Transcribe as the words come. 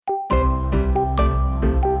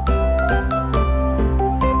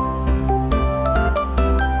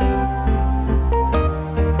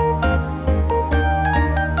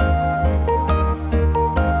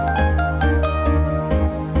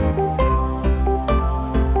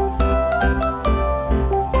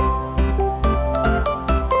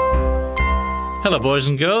Hello, boys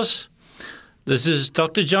and girls. This is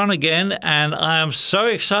Dr. John again, and I am so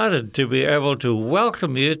excited to be able to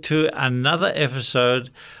welcome you to another episode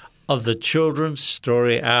of the Children's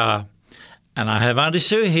Story Hour. And I have Auntie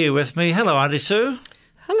Sue here with me. Hello, Auntie Sue.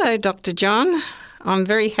 Hello, Dr. John. I'm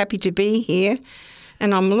very happy to be here,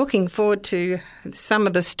 and I'm looking forward to some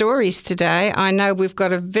of the stories today. I know we've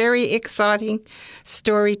got a very exciting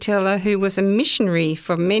storyteller who was a missionary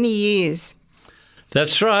for many years.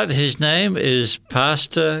 That's right. His name is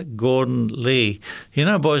Pastor Gordon Lee. You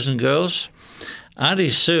know, boys and girls, Auntie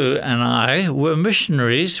Sue and I were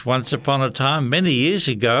missionaries once upon a time, many years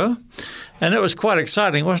ago, and it was quite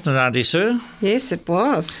exciting, wasn't it, Auntie Sue? Yes, it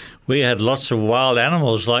was. We had lots of wild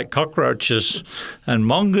animals like cockroaches and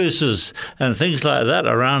mongooses and things like that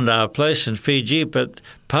around our place in Fiji, but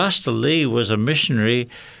Pastor Lee was a missionary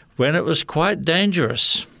when it was quite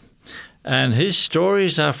dangerous. And his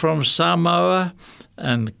stories are from Samoa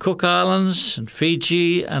and Cook Islands and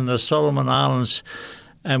Fiji and the Solomon Islands.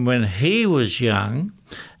 And when he was young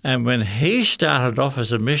and when he started off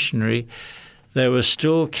as a missionary, there were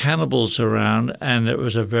still cannibals around, and it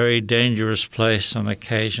was a very dangerous place on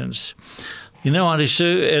occasions. You know, Auntie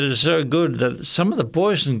Sue, it is so good that some of the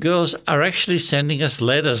boys and girls are actually sending us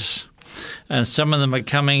letters, and some of them are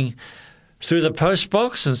coming through the post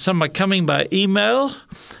box, and some are coming by email,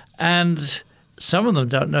 and some of them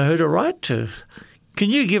don't know who to write to. Can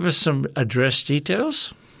you give us some address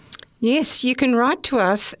details? Yes, you can write to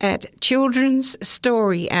us at Children's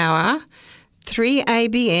Story Hour,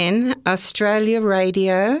 3ABN Australia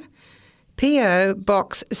Radio, PO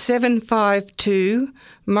Box 752,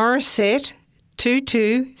 Morisset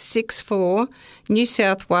 2264, New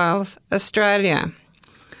South Wales, Australia.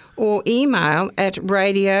 Or email at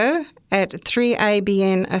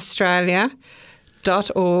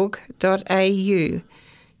radio@3abnaustralia.org.au.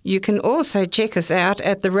 You can also check us out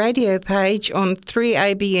at the radio page on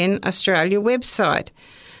 3ABN Australia website.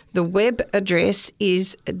 The web address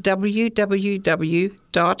is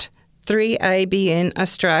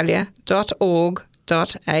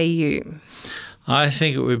www.3abnaustralia.org.au. I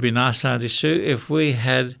think it would be nice, Auntie Sue, if we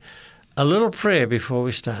had a little prayer before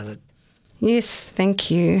we started. Yes, thank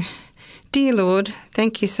you. Dear Lord,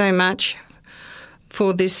 thank you so much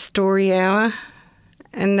for this story hour,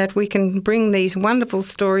 and that we can bring these wonderful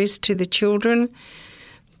stories to the children.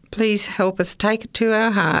 Please help us take it to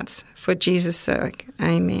our hearts for Jesus' sake.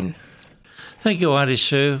 Amen. Thank you, Auntie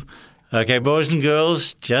Sue. Okay, boys and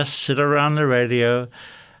girls, just sit around the radio,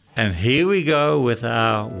 and here we go with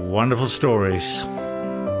our wonderful stories.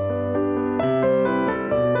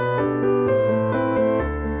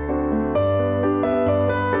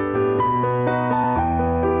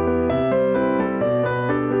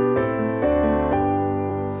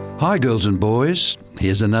 Hi, girls and boys.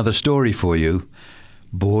 Here's another story for you.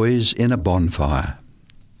 Boys in a Bonfire.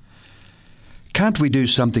 "Can't we do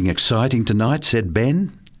something exciting tonight?" said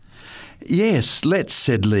Ben. "Yes, let's,"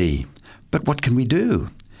 said Lee. "But what can we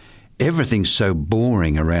do? Everything's so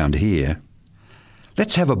boring around here."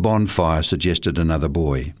 "Let's have a bonfire," suggested another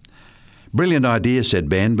boy. "Brilliant idea," said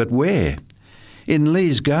Ben, "but where?" "In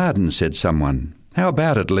Lee's garden," said someone. "How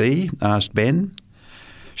about it, Lee?" asked Ben.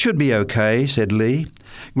 "Should be okay," said Lee.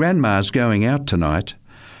 "Grandma's going out tonight,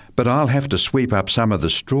 but I'll have to sweep up some of the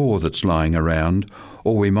straw that's lying around,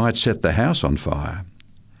 or we might set the house on fire."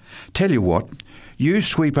 "Tell you what, you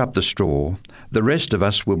sweep up the straw, the rest of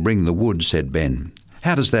us will bring the wood," said Ben.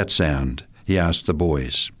 "How does that sound?" he asked the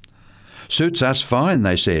boys. "Suits us fine,"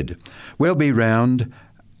 they said. "We'll be round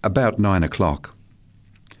about 9 o'clock.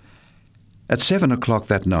 At 7 o'clock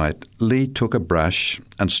that night, Lee took a brush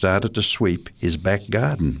and started to sweep his back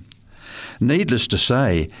garden. Needless to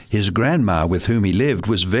say, his grandma with whom he lived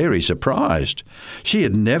was very surprised. She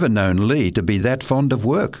had never known Lee to be that fond of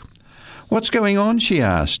work. "What's going on?" she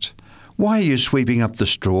asked. "Why are you sweeping up the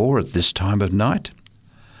straw at this time of night?"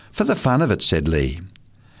 "For the fun of it," said Lee.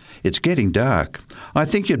 "It's getting dark. I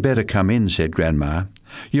think you'd better come in," said Grandma.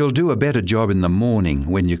 "You'll do a better job in the morning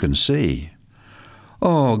when you can see."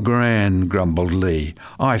 "Oh, Gran," grumbled Lee,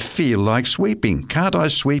 "I feel like sweeping. Can't I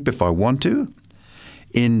sweep if I want to?"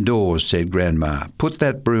 "Indoors," said Grandma. "Put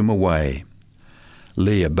that broom away."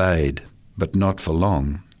 Lee obeyed, but not for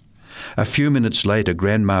long. A few minutes later,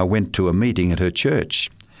 Grandma went to a meeting at her church.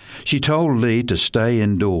 She told Lee to stay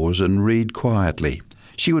indoors and read quietly.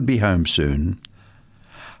 She would be home soon.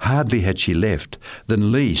 Hardly had she left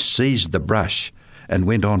than Lee seized the brush and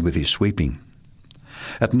went on with his sweeping.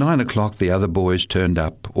 At 9 o'clock the other boys turned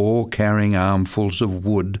up, all carrying armfuls of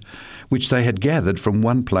wood, which they had gathered from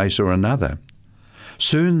one place or another.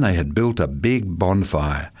 Soon they had built a big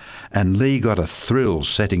bonfire, and Lee got a thrill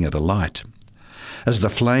setting it alight. As the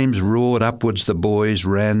flames roared upwards, the boys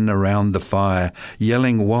ran around the fire,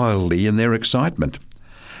 yelling wildly in their excitement.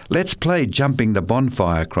 "Let's play jumping the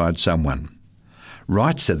bonfire," cried someone.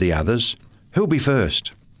 "Right," said the others. "Who'll be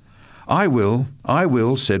first?" I will,"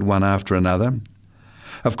 said one after another.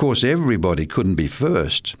 Of course, everybody couldn't be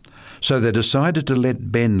first, so they decided to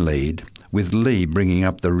let Ben lead, with Lee bringing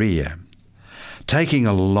up the rear. Taking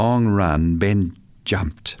a long run, Ben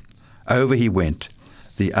jumped. Over he went,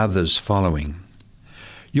 the others following.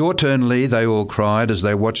 "Your turn, Lee," they all cried as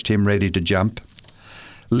they watched him ready to jump.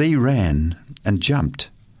 Lee ran and jumped,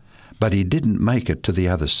 but he didn't make it to the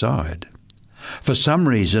other side. For some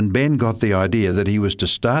reason, Ben got the idea that he was to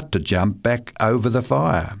start to jump back over the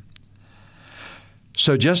fire.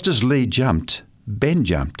 So just as Lee jumped, Ben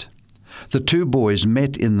jumped. The two boys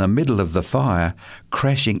met in the middle of the fire,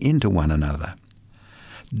 crashing into one another.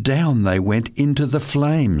 Down they went into the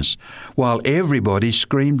flames, while everybody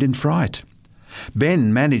screamed in fright.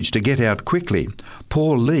 Ben managed to get out quickly.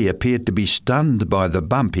 Poor Lee appeared to be stunned by the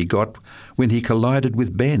bump he got when he collided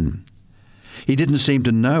with Ben. He didn't seem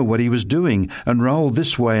to know what he was doing and rolled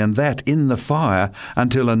this way and that in the fire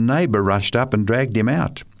until a neighbour rushed up and dragged him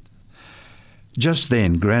out. Just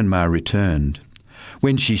then Grandma returned.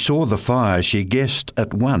 When she saw the fire, she guessed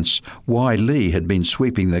at once why Lee had been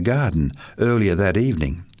sweeping the garden earlier that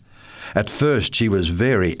evening. At first she was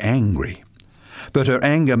very angry, but her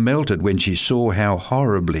anger melted when she saw how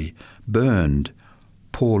horribly burned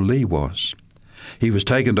poor Lee was. He was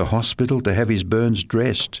taken to hospital to have his burns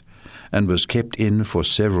dressed and was kept in for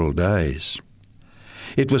several days.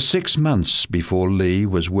 It was 6 months before Lee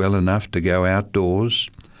was well enough to go outdoors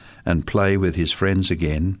and play with his friends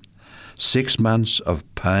again. 6 months of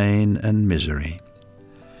pain and misery.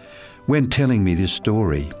 When telling me this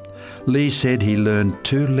story, Lee said he learned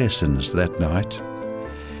 2 lessons that night.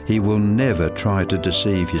 He will never try to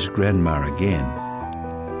deceive his grandma again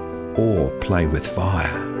or play with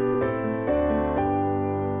fire.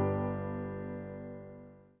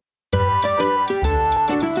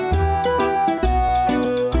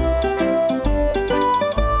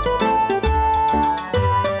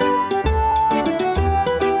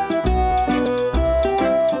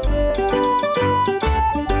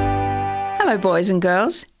 Hello, boys and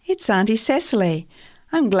girls. It's Auntie Cecily.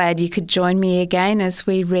 I'm glad you could join me again as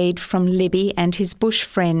we read from Libby and his bush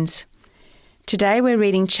friends. Today we're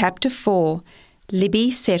reading Chapter 4,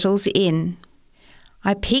 Libby Settles In.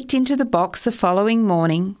 I peeked into the box the following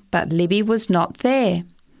morning, but Libby was not there.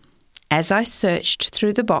 As I searched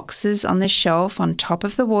through the boxes on the shelf on top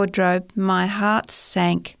of the wardrobe, my heart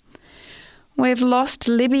sank. "We've lost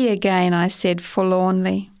Libby again," I said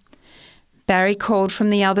forlornly. Barry called from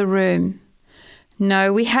the other room.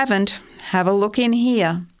 "No, we haven't. Have a look in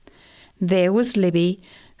here." There was Libby,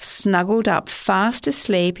 snuggled up fast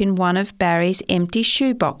asleep in one of Barry's empty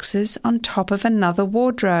shoe boxes on top of another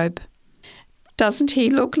wardrobe. "Doesn't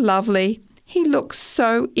he look lovely? He looks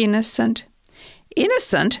so innocent."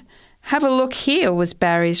 "Innocent? Have a look here," was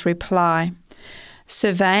Barry's reply.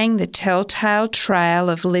 Surveying the telltale trail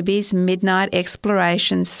of Libby's midnight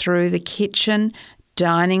explorations through the kitchen,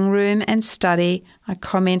 dining room and study, I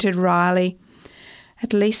commented wryly,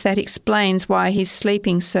 "At least that explains why he's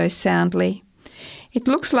sleeping so soundly. It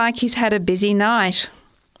looks like he's had a busy night."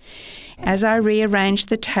 As I rearranged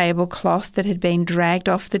the tablecloth that had been dragged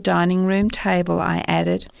off the dining room table, I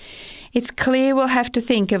added, "It's clear we'll have to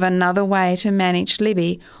think of another way to manage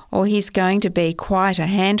Libby, or he's going to be quite a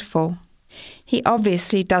handful. He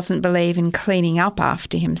obviously doesn't believe in cleaning up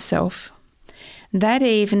after himself." That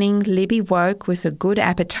evening, Libby woke with a good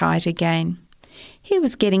appetite again. He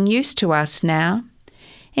was getting used to us now.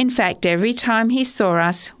 In fact, every time he saw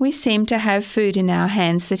us, we seemed to have food in our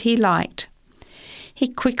hands that he liked. He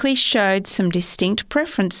quickly showed some distinct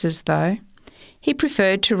preferences, though. He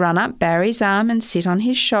preferred to run up Barry's arm and sit on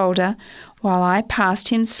his shoulder while I passed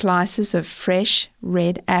him slices of fresh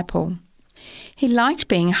red apple. He liked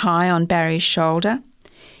being high on Barry's shoulder.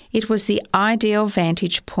 It was the ideal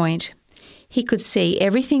vantage point. He could see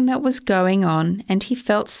everything that was going on, and he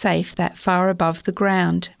felt safe that far above the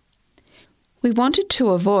ground. We wanted to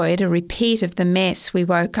avoid a repeat of the mess we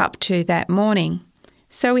woke up to that morning,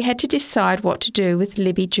 so we had to decide what to do with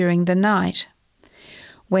Libby during the night.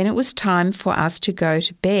 When it was time for us to go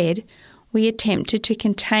to bed, we attempted to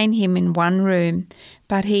contain him in one room,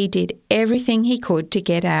 but he did everything he could to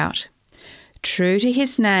get out. True to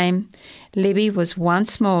his name, Libby was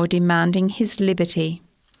once more demanding his liberty.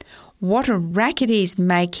 "What a racket he's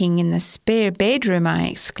making in the spare bedroom," I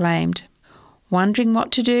exclaimed. Wondering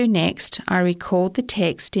what to do next, I recalled the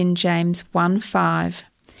text in James 1:5.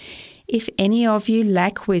 "If any of you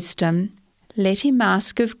lack wisdom, let him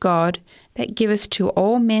ask of God, that giveth to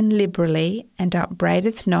all men liberally, and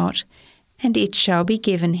upbraideth not, and it shall be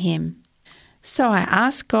given him. So I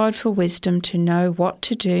asked God for wisdom to know what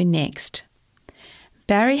to do next.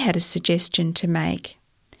 Barry had a suggestion to make.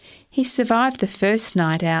 He survived the first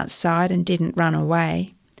night outside and didn't run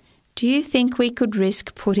away. Do you think we could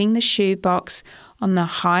risk putting the shoebox on the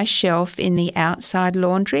high shelf in the outside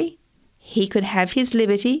laundry? He could have his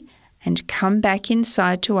liberty and come back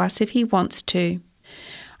inside to us if he wants to.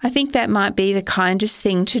 I think that might be the kindest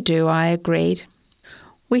thing to do, I agreed.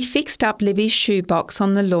 We fixed up Libby's shoebox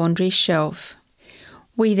on the laundry shelf.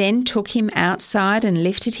 We then took him outside and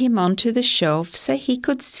lifted him onto the shelf so he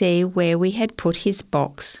could see where we had put his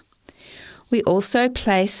box. We also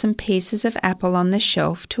placed some pieces of apple on the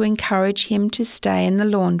shelf to encourage him to stay in the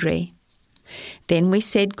laundry. Then we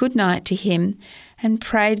said good night to him and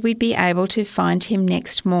prayed we'd be able to find him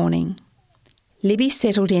next morning. Libby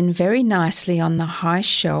settled in very nicely on the high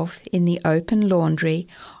shelf in the open laundry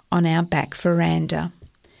on our back veranda.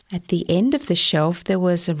 At the end of the shelf there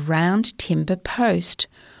was a round timber post,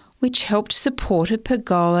 which helped support a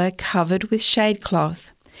pergola covered with shade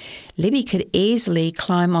cloth. Libby could easily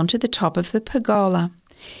climb onto the top of the pergola.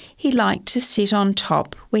 He liked to sit on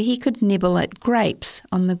top where he could nibble at grapes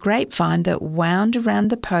on the grapevine that wound around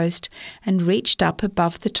the post and reached up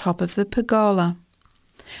above the top of the pergola.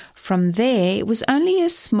 From there it was only a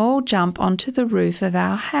small jump onto the roof of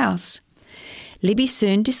our house. Libby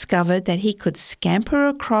soon discovered that he could scamper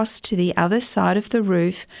across to the other side of the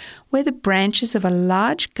roof where the branches of a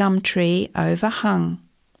large gum tree overhung.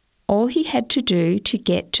 All he had to do to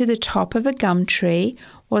get to the top of a gum tree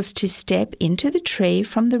was to step into the tree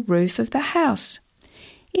from the roof of the house.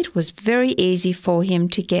 It was very easy for him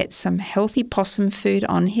to get some healthy possum food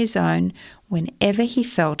on his own whenever he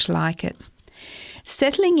felt like it.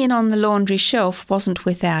 Settling in on the laundry shelf wasn't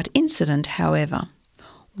without incident, however.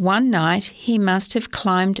 One night he must have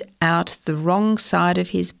climbed out the wrong side of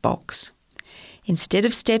his box. Instead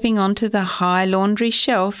of stepping onto the high laundry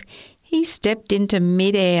shelf, he stepped into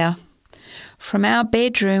mid-air. From our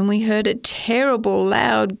bedroom we heard a terrible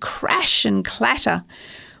loud crash and clatter.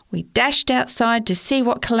 We dashed outside to see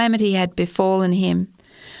what calamity had befallen him.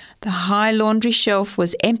 The high laundry shelf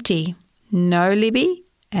was empty. No Libby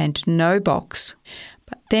and no box.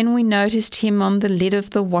 But then we noticed him on the lid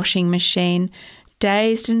of the washing machine,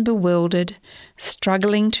 dazed and bewildered,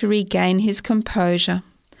 struggling to regain his composure.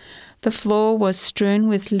 The floor was strewn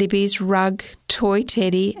with Libby's rug, toy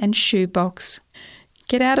teddy and shoebox.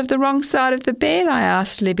 "Get out of the wrong side of the bed," I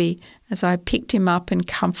asked Libby as I picked him up and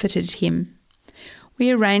comforted him. We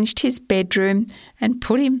arranged his bedroom and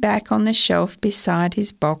put him back on the shelf beside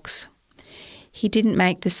his box. He didn't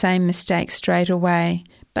make the same mistake straight away,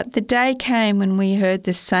 but the day came when we heard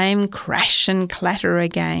the same crash and clatter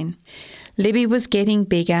again. Libby was getting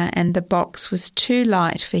bigger and the box was too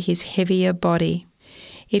light for his heavier body.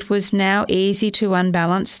 It was now easy to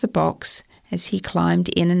unbalance the box as he climbed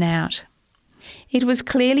in and out. It was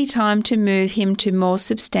clearly time to move him to more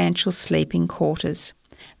substantial sleeping quarters.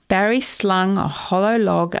 Barry slung a hollow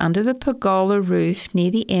log under the pergola roof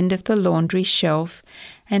near the end of the laundry shelf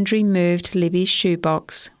and removed Libby's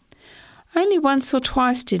shoebox. Only once or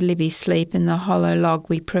twice did Libby sleep in the hollow log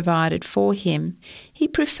we provided for him. He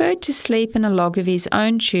preferred to sleep in a log of his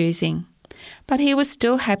own choosing, but he was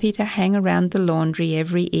still happy to hang around the laundry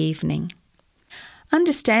every evening.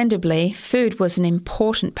 Understandably, food was an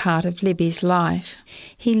important part of Libby's life.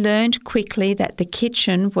 He learned quickly that the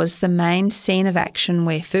kitchen was the main scene of action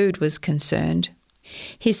where food was concerned.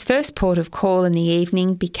 His first port of call in the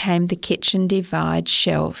evening became the kitchen divide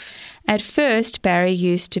shelf. At first, Barry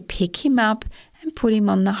used to pick him up and put him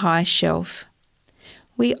on the high shelf.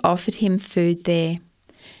 We offered him food there.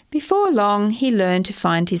 Before long, he learned to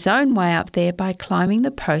find his own way up there by climbing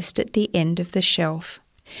the post at the end of the shelf.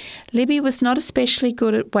 Libby was not especially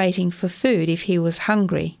good at waiting for food if he was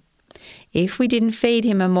hungry. If we didn't feed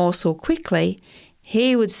him a morsel quickly,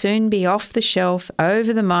 he would soon be off the shelf,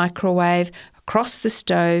 over the microwave, across the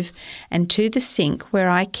stove, and to the sink where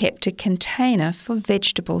I kept a container for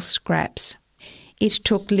vegetable scraps. It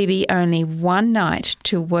took Libby only one night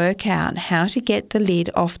to work out how to get the lid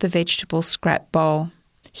off the vegetable scrap bowl.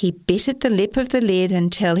 He bit at the lip of the lid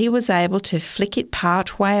until he was able to flick it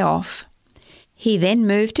part way off. He then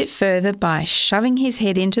moved it further by shoving his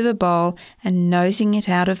head into the bowl and nosing it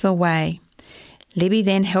out of the way. Libby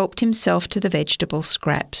then helped himself to the vegetable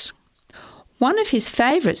scraps. One of his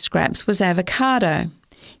favourite scraps was avocado.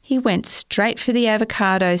 He went straight for the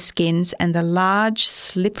avocado skins and the large,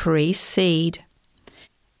 slippery seed.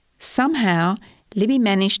 Somehow, Libby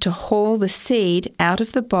managed to haul the seed out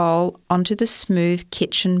of the bowl onto the smooth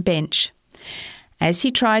kitchen bench. As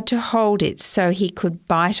he tried to hold it so he could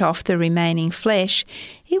bite off the remaining flesh,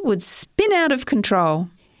 it would spin out of control.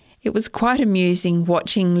 It was quite amusing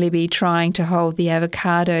watching Libby trying to hold the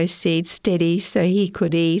avocado seed steady so he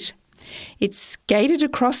could eat. It skated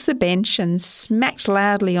across the bench and smacked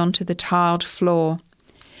loudly onto the tiled floor.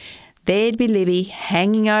 There'd be Libby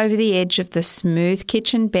hanging over the edge of the smooth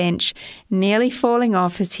kitchen bench, nearly falling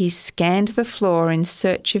off as he scanned the floor in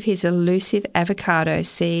search of his elusive avocado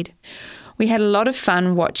seed. We had a lot of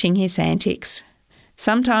fun watching his antics.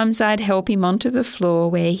 Sometimes I'd help him onto the floor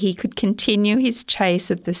where he could continue his chase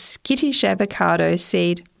of the skittish avocado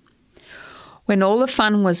seed. When all the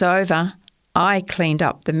fun was over, I cleaned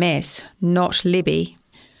up the mess, not Libby.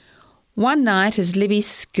 One night, as Libby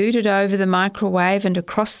scooted over the microwave and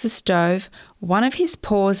across the stove, one of his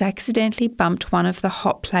paws accidentally bumped one of the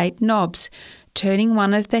hot plate knobs, turning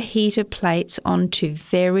one of the heater plates onto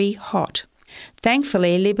very hot.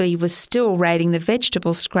 Thankfully, Libby was still raiding the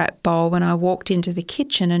vegetable scrap bowl when I walked into the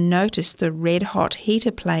kitchen and noticed the red-hot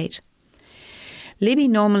heater plate. Libby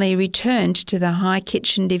normally returned to the high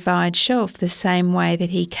kitchen divide shelf the same way that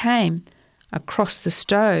he came, across the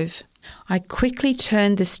stove. I quickly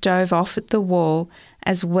turned the stove off at the wall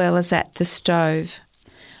as well as at the stove.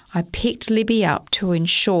 I picked Libby up to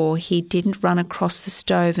ensure he didn't run across the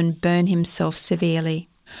stove and burn himself severely.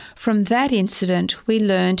 From that incident, we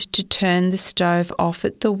learned to turn the stove off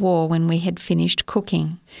at the wall when we had finished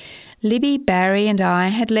cooking. Libby, Barry and I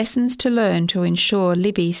had lessons to learn to ensure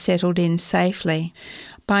Libby settled in safely.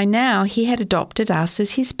 By now he had adopted us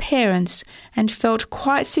as his parents and felt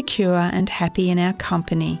quite secure and happy in our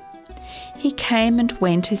company. He came and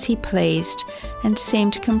went as he pleased and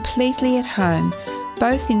seemed completely at home,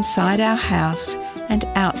 both inside our house and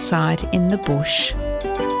outside in the bush.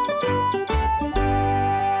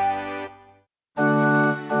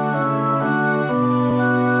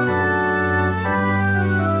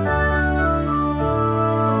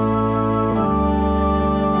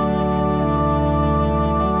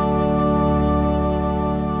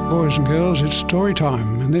 Boys and girls, it's story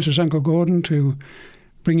time, and this is Uncle Gordon to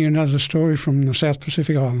bring you another story from the South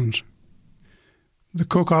Pacific Islands. The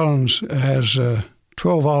Cook Islands has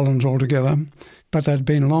 12 islands altogether, but they'd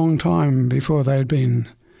been a long time before they'd been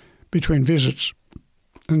between visits,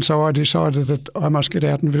 and so I decided that I must get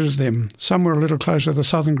out and visit them. Some were a little closer, the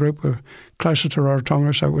southern group were closer to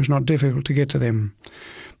Rarotonga, so it was not difficult to get to them.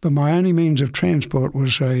 But my only means of transport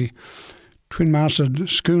was a twin-masted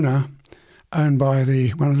schooner owned by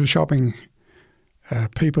one of the shopping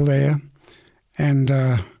people there, and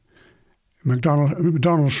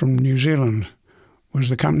McDonald's from New Zealand was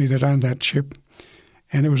the company that owned that ship.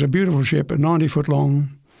 And it was a beautiful ship, 90 foot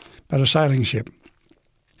long, but a sailing ship.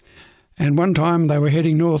 And one time they were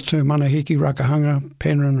heading north to Manahiki, Rakahanga,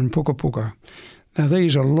 Penryn and Puka Puka. Now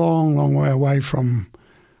these are a long, long way away from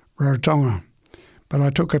Rarotonga, but I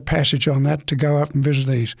took a passage on that to go up and visit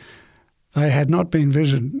these. They had not been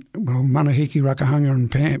visited, Manahiki, Rakahanga and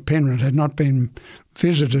Penryn had not been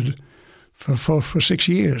visited for 6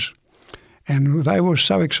 years. And they were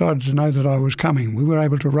so excited to know that I was coming. We were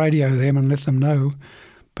able to radio them and let them know,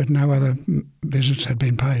 but no other visits had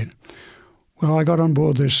been paid. Well, I got on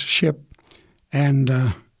board this ship, and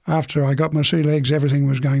after I got my sea legs, everything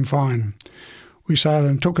was going fine. We sailed,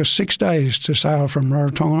 and it took us 6 days to sail from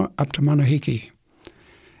Rarotonga up to Manahiki.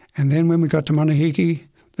 And then when we got to Manahiki,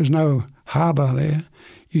 there's no harbour there.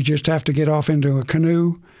 You just have to get off into a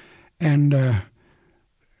canoe and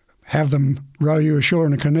have them row you ashore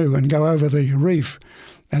in a canoe and go over the reef.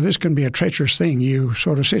 Now, this can be a treacherous thing. You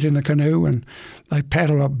sort of sit in the canoe and they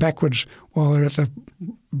paddle up backwards while they're at the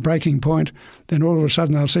breaking point. Then all of a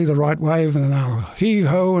sudden they'll see the right wave and they'll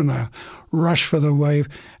heave-ho and they'll rush for the wave,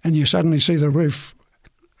 and you suddenly see the reef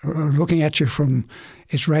looking at you from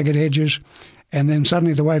its ragged edges, and then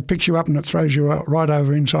suddenly the wave picks you up and it throws you right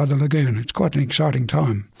over inside the lagoon. It's quite an exciting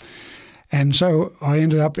time. And so I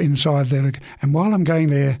ended up inside there. And while I'm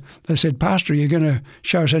going there, they said, "Pastor, are you going to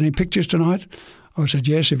show us any pictures tonight?" I said,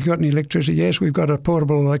 "Yes." "Have you got any electricity?" "Yes, we've got a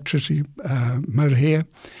portable electricity motor here."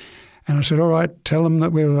 And I said, "All right, tell them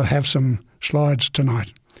that we'll have some slides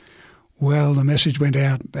tonight." Well, the message went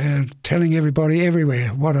out, telling everybody everywhere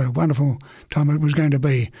what a wonderful time it was going to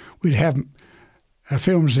be. We'd have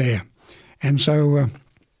films there. And so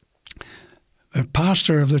the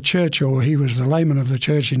pastor of the church, or he was the layman of the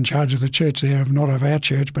church in charge of the church there, not of our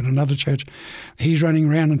church but another church, he's running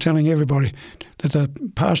around and telling everybody that the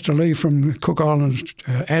Pastor Lee from Cook Islands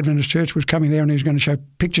Adventist Church was coming there and he was going to show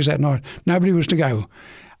pictures that night. Nobody was to go,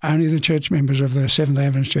 only the church members of the Seventh-day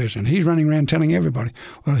Adventist Church. And he's running around telling everybody.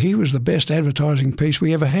 Well, he was the best advertising piece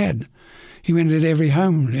we ever had. He went into every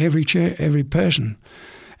home, every church, every person.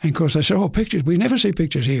 And of course they said, "Oh, pictures! We never see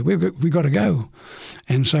pictures here. We've got to go."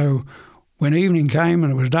 And so when evening came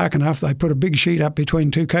and it was dark enough, they put a big sheet up between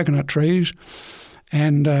two coconut trees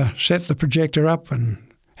and set the projector up and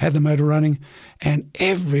had the motor running, and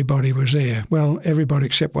everybody was there. Well, everybody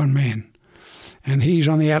except one man. And he's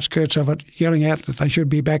on the outskirts of it, yelling out that they should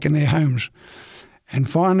be back in their homes. And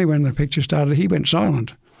finally, when the picture started, he went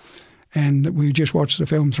silent. And we just watched the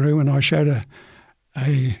film through, and I showed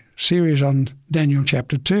a series on Daniel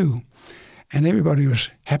chapter 2. And everybody was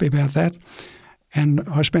happy about that. And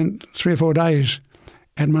I spent 3 or 4 days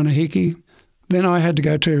at Manahiki. Then I had to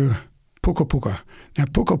go to Puka Puka. Now,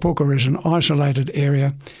 Puka Puka is an isolated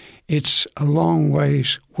area. It's a long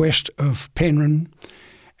ways west of Penryn,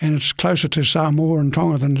 and it's closer to Samoa and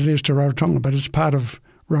Tonga than it is to Rarotonga, but it's part of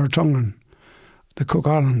Rarotongan, the Cook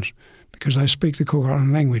Islands, because they speak the Cook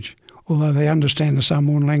Island language, although they understand the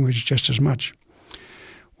Samoan language just as much.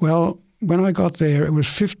 Well, when I got there, it was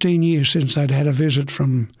 15 years since they'd had a visit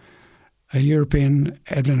from a European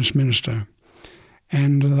Adventist minister,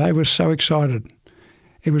 and they were so excited.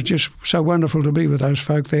 It was just so wonderful to be with those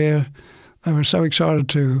folk there. They were so excited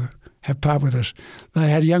to have part with us.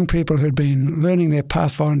 They had young people who'd been learning their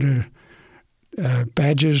Pathfinder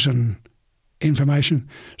badges and information.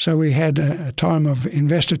 So we had a time of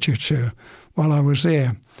investiture while I was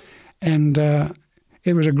there. And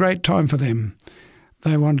it was a great time for them.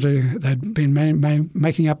 They'd been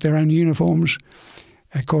making up their own uniforms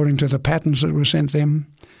according to the patterns that were sent them.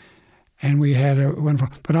 And we had a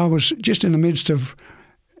wonderful... But I was just in the midst of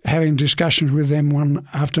having discussions with them one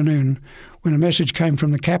afternoon when a message came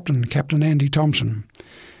from the captain, Captain Andy Thompson.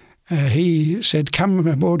 He said, "Come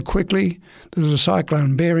aboard quickly. There's a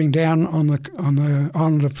cyclone bearing down on the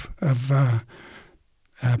island of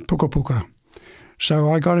Puka Puka." So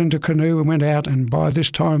I got into canoe and went out, and by this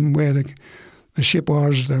time where the ship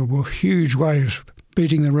was, there were huge waves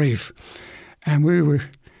beating the reef. And we were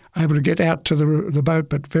able to get out to the boat,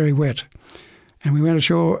 but very wet. And we went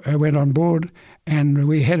ashore, went on board, and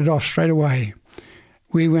we headed off straight away.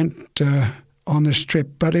 We went on this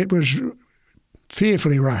trip, but it was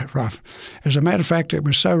fearfully rough. As a matter of fact, it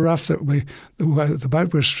was so rough that the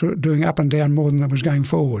boat was doing up and down more than it was going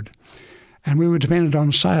forward. And we were dependent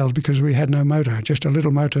on sails because we had no motor, just a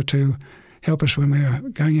little motor to help us when we were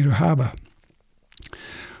going into harbour.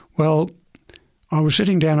 Well, I was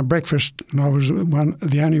sitting down at breakfast, and I was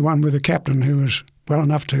the only one with the captain who was well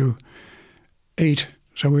enough to eat.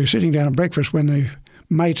 So we were sitting down at breakfast when the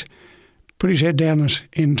mate put his head down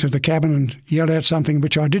into the cabin and yelled out something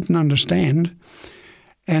which I didn't understand.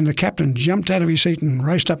 And the captain jumped out of his seat and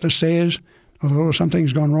raced up the stairs. I thought, "Oh,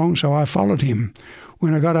 something's gone wrong," so I followed him.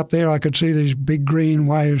 When I got up there, I could see these big green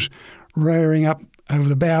waves rearing up over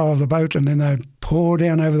the bow of the boat, and then they'd pour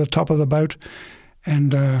down over the top of the boat,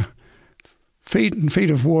 and feet and feet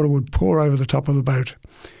of water would pour over the top of the boat.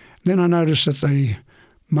 Then I noticed that the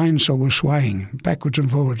mainsail was swaying backwards and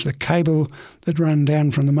forwards. The cable that ran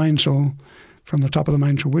down from the mainsail, from the top of the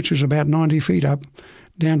mainsail, which was about 90 feet up,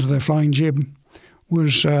 down to the flying jib,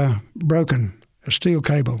 was broken, a steel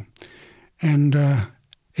cable. And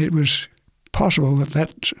it was possible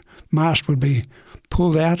that mast would be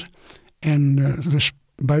pulled out and the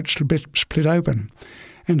boat split open.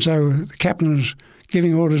 And so the captain was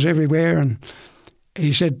giving orders everywhere, and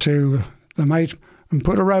he said to the mate, "And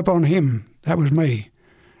put a rope on him." That was me.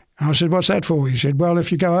 And I said, "What's that for?" He said, "Well, if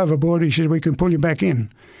you go overboard," he said, "we can pull you back in."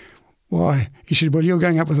 "Why?" He said, "Well, you're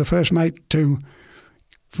going up with the first mate to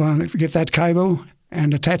get that cable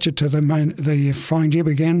and attach it to the flying jib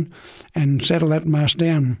again and settle that mast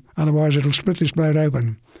down. Otherwise, it'll split this boat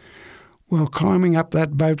open." Well, climbing up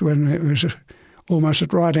that boat when it was almost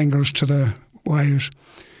at right angles to the waves,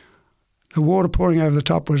 the water pouring over the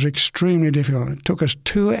top was extremely difficult. It took us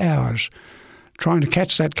 2 hours trying to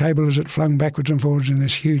catch that cable as it flung backwards and forwards in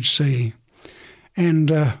this huge sea. And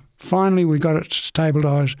finally we got it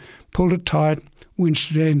stabilised, pulled it tight,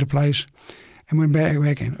 winched it into place, and went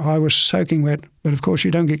back in. I was soaking wet, but of course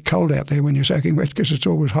you don't get cold out there when you're soaking wet because it's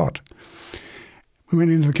always hot. We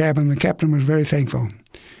went into the cabin. The captain was very thankful.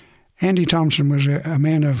 Andy Thompson was a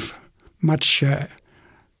man of much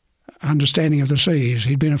understanding of the seas.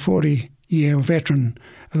 He'd been a 40-year veteran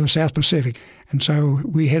of the South Pacific, and so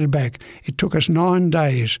we headed back. It took us 9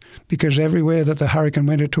 days because everywhere that the hurricane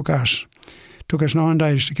went, it took us. It took us 9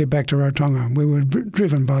 days to get back to Rarotonga. We were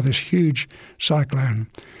driven by this huge cyclone.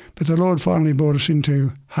 But the Lord finally brought us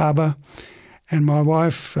into harbour, and my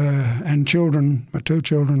wife and children, my 2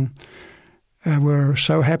 children, were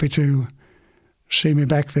so happy to see me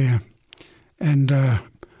back there. And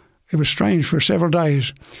it was strange. For several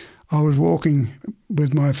days I was walking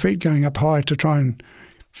with my feet going up high to try and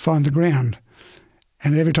find the ground.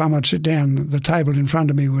 And every time I'd sit down, the table in front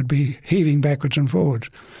of me would be heaving backwards and forwards.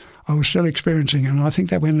 I was still experiencing it, and I think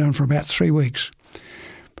that went on for about 3 weeks.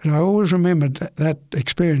 But I always remembered that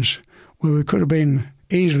experience where we could have been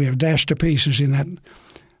easily have dashed to pieces in that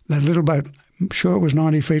little boat. Sure, it was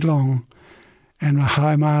 90 feet long and a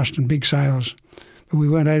high mast and big sails, but we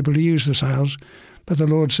weren't able to use the sails. But the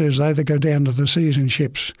Lord says they that go down to the seas in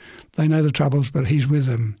ships, they know the troubles, but He's with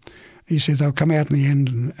them. He said they'll come out in the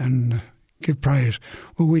end and give praise.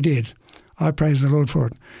 Well, we did. I praise the Lord for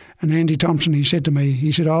it. And Andy Thompson, he said to me,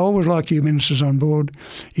 he said, I always like you ministers on board.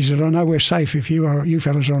 He said, I know we're safe if you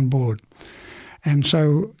fellas are on board. And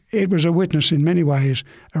so it was a witness in many ways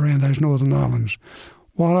around those Northern Islands.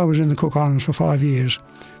 While I was in the Cook Islands for 5 years,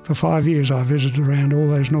 I visited around all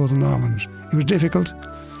those Northern Islands. It was difficult,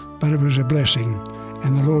 but it was a blessing.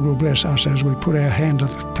 And the Lord will bless us as we put our hand to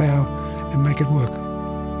the plough and make it work.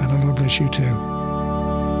 May the Lord bless you too.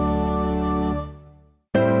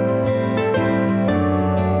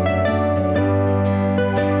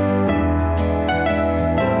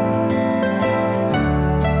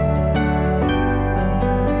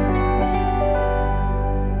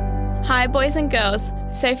 Hi boys and girls,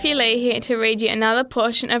 Sophie Lee here to read you another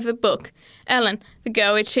portion of the book, Ellen, the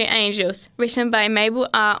Girl with Two Angels, written by Mabel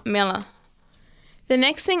R. Miller. The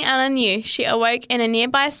next thing Ellen knew, she awoke in a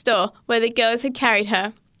nearby store where the girls had carried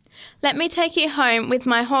her. Let me take you home with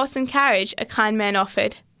my horse and carriage, a kind man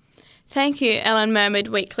offered. Thank you, Ellen murmured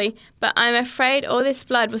weakly, but I'm afraid all this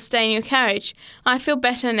blood will stain your carriage. I feel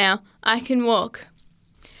better now. I can walk.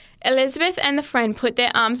 Elizabeth and the friend put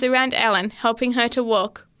their arms around Ellen, helping her to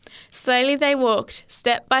walk. Slowly they walked,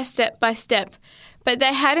 step by step by step, but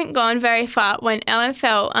they hadn't gone very far when Ellen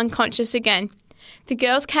fell unconscious again. The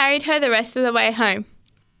girls carried her the rest of the way home.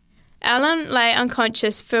 Ellen lay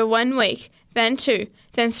unconscious for 1 week, then 2,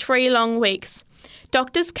 then 3 long weeks.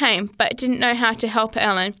 Doctors came, but didn't know how to help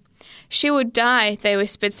Ellen. She would die, they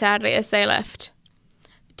whispered sadly as they left.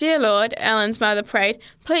 Dear Lord, Ellen's mother prayed,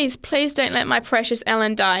 please, please don't let my precious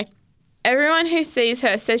Ellen die. Everyone who sees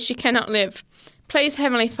her says she cannot live. Please,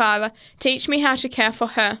 Heavenly Father, teach me how to care for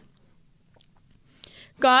her.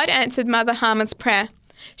 God answered Mother Harmon's prayer.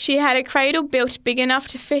 She had a cradle built big enough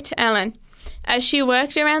to fit Ellen. As she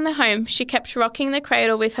worked around the home, she kept rocking the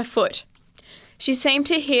cradle with her foot. She seemed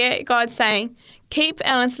to hear God saying, keep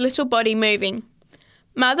Ellen's little body moving.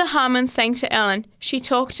 Mother Harmon sang to Ellen. She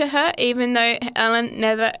talked to her even though Ellen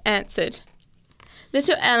never answered.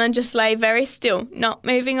 Little Ellen just lay very still, not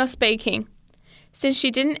moving or speaking. Since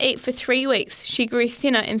she didn't eat for 3 weeks, she grew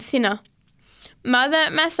thinner and thinner.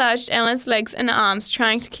 Mother massaged Ellen's legs and arms,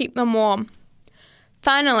 trying to keep them warm.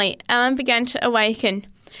 Finally, Ellen began to awaken.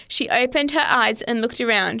 She opened her eyes and looked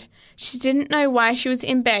around. She didn't know why she was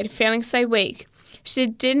in bed, feeling so weak. She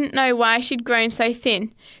didn't know why she'd grown so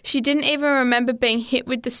thin. She didn't even remember being hit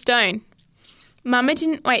with the stone. Mama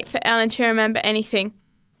didn't wait for Ellen to remember anything.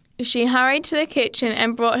 She hurried to the kitchen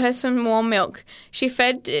and brought her some warm milk. She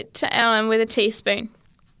fed it to Ellen with a teaspoon.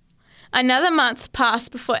 Another month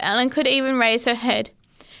passed before Ellen could even raise her head.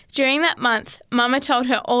 During that month, Mama told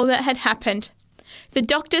her all that had happened. The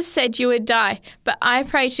doctors said you would die, but I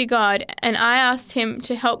prayed to God and I asked Him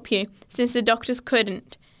to help you, since the doctors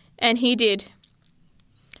couldn't. And He did.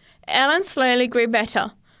 Ellen slowly grew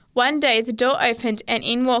better. One day the door opened and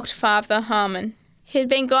in walked Father Harmon. He'd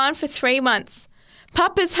been gone for 3 months.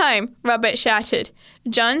 Papa's home, Robert shouted.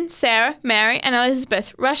 John, Sarah, Mary and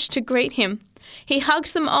Elizabeth rushed to greet him. He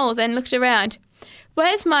hugged them all, then looked around.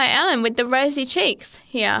 Where's my Ellen with the rosy cheeks?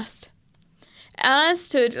 He asked. Ellen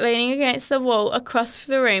stood leaning against the wall across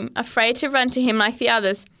the room, afraid to run to him like the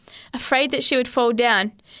others, afraid that she would fall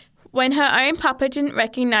down. When her own papa didn't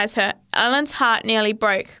recognize her, Ellen's heart nearly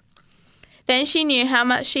broke. Then she knew how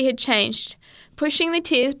much she had changed. Pushing the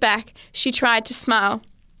tears back, she tried to smile.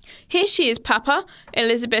 Here she is, Papa,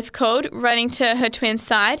 Elizabeth called, running to her twin's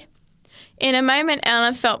side. In a moment,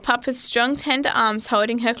 Ellen felt Papa's strong, tender arms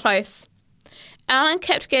holding her close. Ellen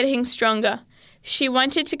kept getting stronger. She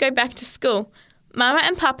wanted to go back to school. Mama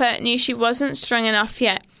and Papa knew she wasn't strong enough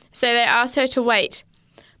yet, so they asked her to wait.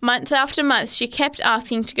 Month after month, she kept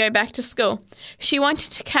asking to go back to school. She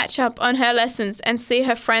wanted to catch up on her lessons and see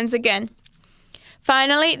her friends again.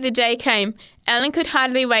 Finally, the day came. Ellen could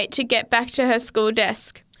hardly wait to get back to her school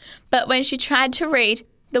desk. But when she tried to read,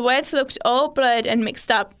 the words looked all blurred and mixed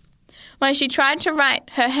up. When she tried to write,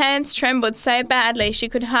 her hands trembled so badly she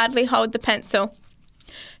could hardly hold the pencil.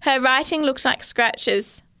 Her writing looked like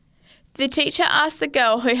scratches. The teacher asked the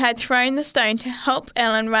girl who had thrown the stone to help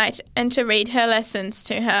Ellen write and to read her lessons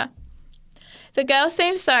to her. The girl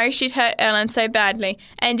seemed sorry she'd hurt Ellen so badly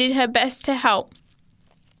and did her best to help.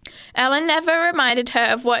 Ellen never reminded her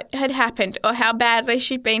of what had happened or how badly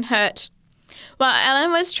she'd been hurt. While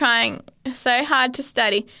Ellen was trying so hard to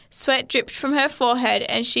study, sweat dripped from her forehead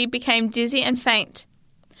and she became dizzy and faint.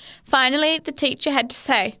 Finally, the teacher had to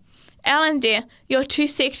say, "Ellen, dear, you're too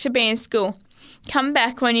sick to be in school. Come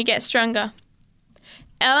back when you get stronger."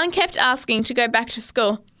 Ellen kept asking to go back to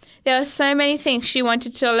school. There were so many things she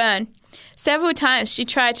wanted to learn. Several times she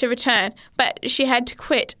tried to return, but she had to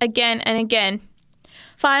quit again and again.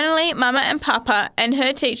 Finally, Mama and Papa and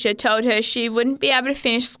her teacher told her she wouldn't be able to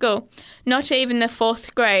finish school, not even the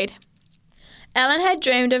 4th grade. Ellen had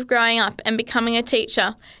dreamed of growing up and becoming a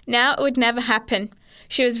teacher. Now it would never happen.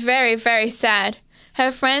 She was very, very sad.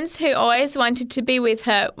 Her friends who always wanted to be with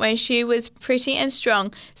her when she was pretty and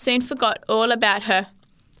strong soon forgot all about her.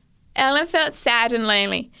 Ellen felt sad and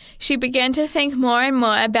lonely. She began to think more and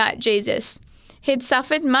more about Jesus. He'd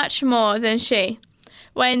suffered much more than she.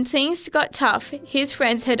 When things got tough, his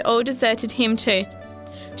friends had all deserted him too.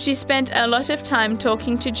 She spent a lot of time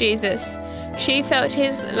talking to Jesus. She felt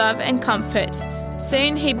his love and comfort.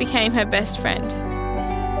 Soon he became her best friend.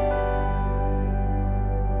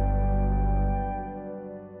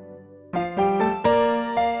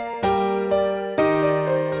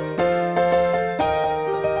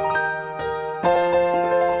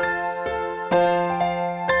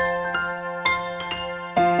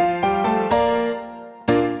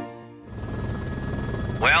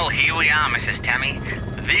 Well, here we are, Mrs. Tammy.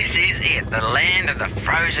 This is it, the land of the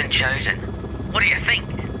frozen chosen. What do you think?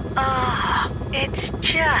 Oh, it's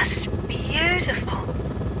just beautiful.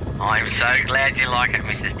 I'm so glad you like it,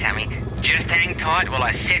 Mrs. Tammy. Just hang tight while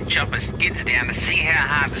I set Chopper's skids down to see how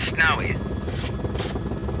hard the snow is.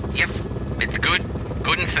 Yep, it's good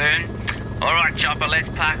and firm. All right, Chopper, let's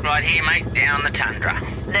park right here, mate, down the tundra.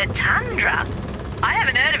 The tundra? I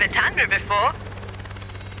haven't heard of a tundra before.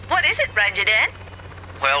 What is it, Ranger Dan?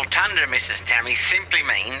 Well, tundra, Mrs. Tammy, simply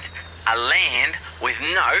means a land with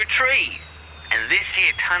no trees. And this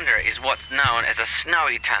here tundra is what's known as a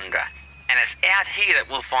snowy tundra. And it's out here that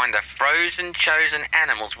we'll find the frozen chosen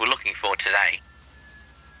animals we're looking for today.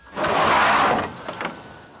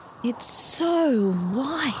 It's so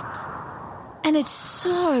white. And it's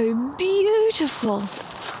so beautiful.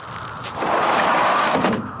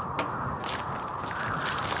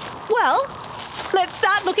 Well, let's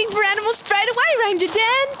start looking for animals straight away, Ranger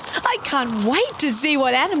Dan. I can't wait to see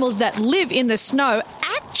what animals that live in the snow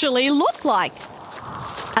actually look like.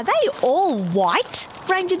 Are they all white,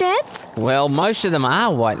 Ranger Dan? Well, most of them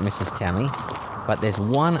are white, Mrs. Tammy. But there's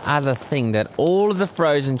one other thing that all of the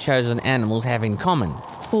frozen chosen animals have in common.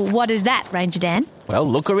 Well, what is that, Ranger Dan? Well,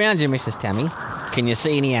 look around you, Mrs. Tammy. Can you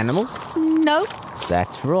see any animals? No.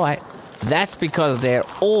 That's right. That's because they're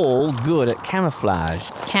all good at camouflage.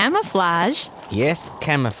 Camouflage? Yes,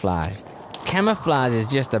 camouflage. Camouflage is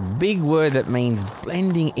just a big word that means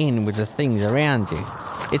blending in with the things around you.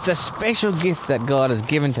 It's a special gift that God has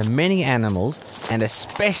given to many animals, and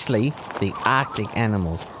especially the Arctic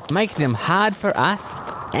animals, making them hard for us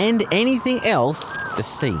and anything else to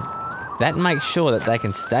see. That makes sure that they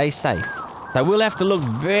can stay safe. So we'll have to look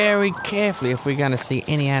very carefully if we're going to see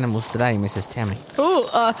any animals today, Mrs. Tammy. Oh,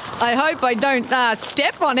 I hope I don't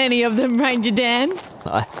step on any of them, Ranger Dan.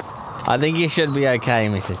 I think you should be okay,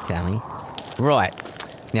 Mrs. Tammy. Right,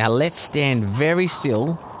 now let's stand very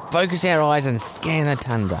still, focus our eyes and scan the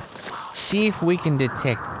tundra. See if we can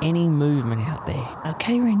detect any movement out there.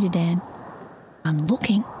 Okay, Ranger Dan. I'm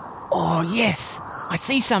looking. Oh, yes, I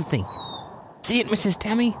see something. See it, Mrs.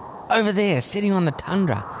 Tammy? Over there, sitting on the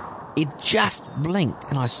tundra. It just blinked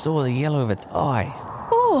and I saw the yellow of its eyes.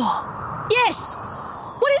 Oh, yes.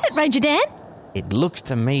 What is it, Ranger Dan? It looks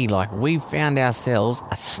to me like we've found ourselves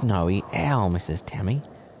a snowy owl, Mrs. Tammy.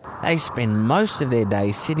 They spend most of their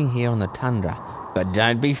days sitting here on the tundra. But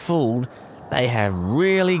don't be fooled. They have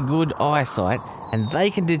really good eyesight and they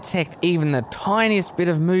can detect even the tiniest bit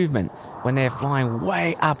of movement when they're flying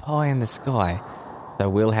way up high in the sky. So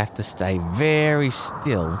we'll have to stay very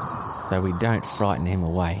still so we don't frighten him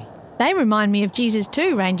away. They remind me of Jesus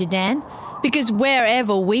too, Ranger Dan, because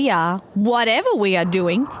wherever we are, whatever we are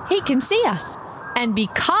doing, he can see us. And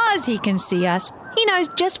because he can see us, he knows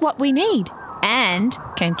just what we need and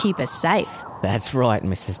can keep us safe. That's right,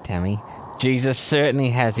 Mrs. Tammy. Jesus certainly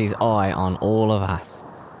has his eye on all of us.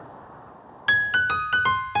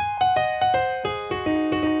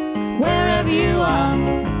 Wherever you are,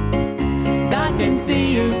 God can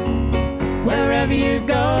see you. Wherever you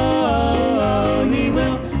go, he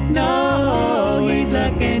will know. He's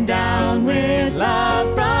looking down with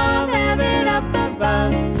love from heaven up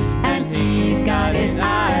above, and he's got his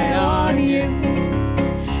eye on you,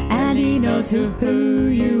 and he knows who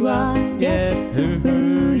you are. yes,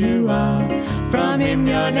 who you are. From him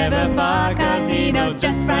you're never far, 'cause he knows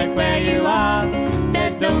just right where you are.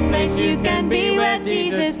 There's no place you can be where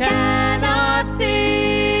Jesus cannot see.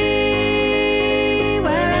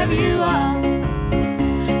 Wherever you are,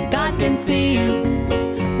 God can see you.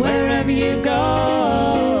 Wherever you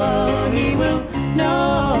go, he will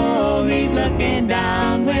know. He's looking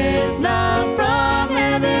down with love from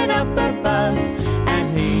heaven up above, and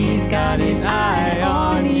he's got his eye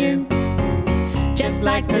on you. Just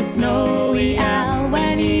like the snowy owl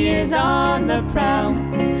when he is on the prowl,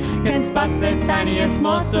 can spot the tiniest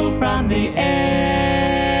morsel from the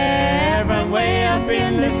air, from way up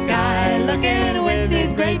in the sky, looking with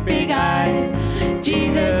his great big eye.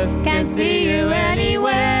 Jesus can see you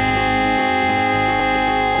anywhere.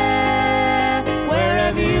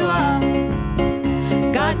 Wherever you are,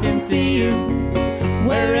 God can see you.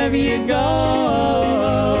 Wherever you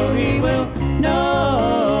go, he will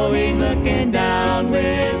know. He's looking down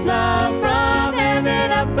with love from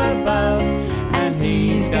heaven up above, and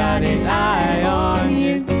he's got his eye on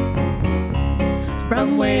you.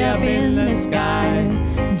 From way up in the sky,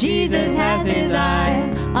 Jesus has his eye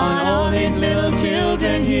on all his little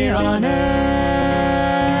children here on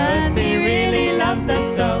earth. He really loves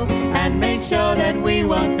us so, and makes sure that we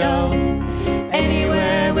won't go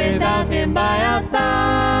anywhere without him by our side.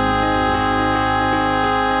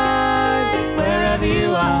 Wherever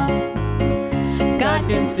you are, God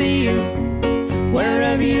can see you.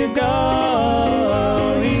 Wherever you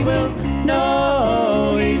go, he will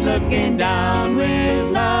know. He's looking down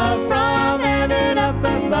with love from heaven up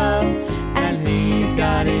above, and he's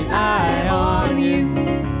got his eye on you.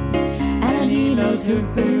 And he knows who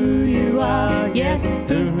you are, yes,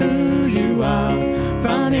 who you are.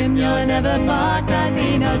 From him you're never far, 'cause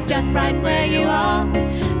he knows just right where you are.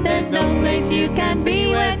 There's no place you can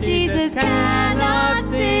be where Jesus cannot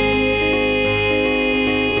see.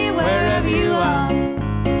 Wherever you are,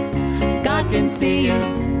 God can see you.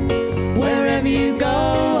 Wherever you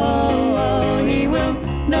go, he will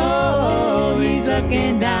know. He's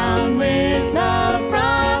looking down with love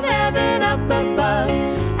from heaven up above,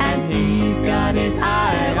 and he's got his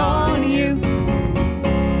eye on you.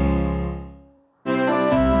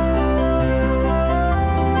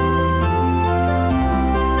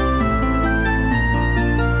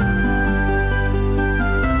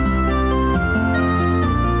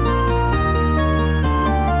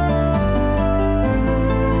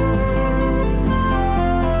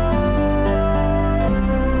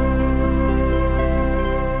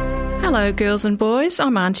 Hello, girls and boys.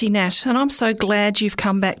 I'm Auntie Nat, and I'm so glad you've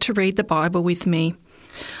come back to read the Bible with me.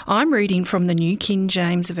 I'm reading from the New King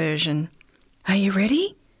James Version. Are you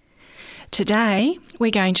ready? Today,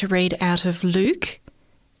 we're going to read out of Luke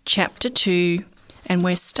chapter 2, and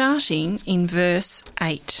we're starting in verse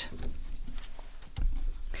 8.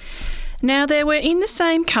 Now there were in the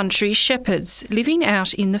same country shepherds living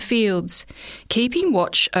out in the fields, keeping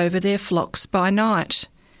watch over their flocks by night.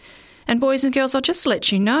 And boys and girls, I'll just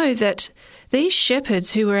let you know that these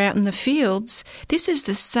shepherds who were out in the fields, this is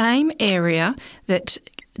the same area that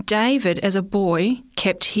David, as a boy,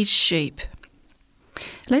 kept his sheep.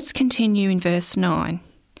 Let's continue in verse 9.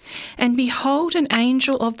 And behold, an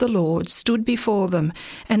angel of the Lord stood before them,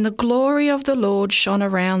 and the glory of the Lord shone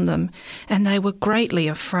around them, and they were greatly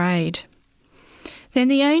afraid. Then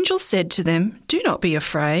the angel said to them, Do not be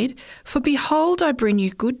afraid, for behold, I bring you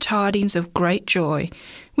good tidings of great joy,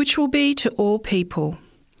 which will be to all people.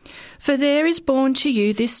 For there is born to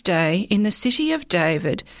you this day in the city of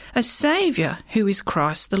David a Saviour, who is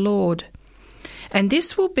Christ the Lord. And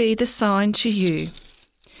this will be the sign to you.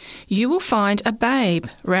 You will find a babe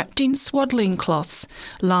wrapped in swaddling cloths,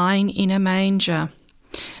 lying in a manger.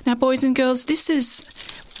 Now, boys and girls, this is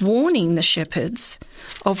warning the shepherds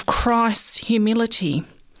of Christ's humility.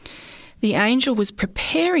 The angel was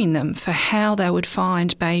preparing them for how they would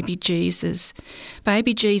find baby Jesus.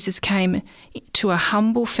 Baby Jesus came to a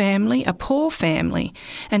humble family, a poor family,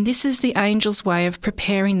 and this is the angel's way of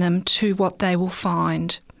preparing them to what they will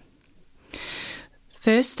find.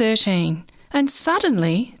 Verse 13, And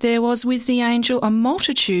suddenly there was with the angel a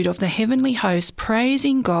multitude of the heavenly host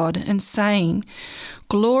praising God and saying,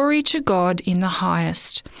 Glory to God in the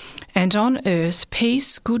highest, and on earth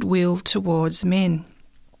peace, goodwill towards men.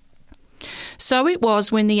 So it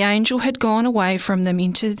was when the angel had gone away from them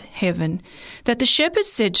into heaven, that the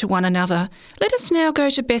shepherds said to one another, Let us now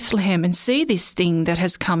go to Bethlehem and see this thing that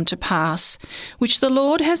has come to pass, which the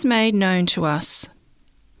Lord has made known to us.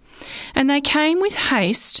 And they came with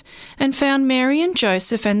haste and found Mary and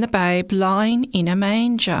Joseph and the babe lying in a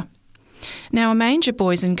manger. Now, a manger,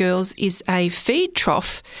 boys and girls, is a feed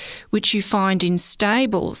trough which you find in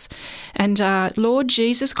stables. And Lord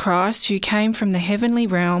Jesus Christ, who came from the heavenly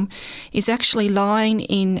realm, is actually lying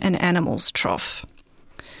in an animal's trough.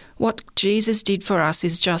 What Jesus did for us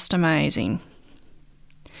is just amazing.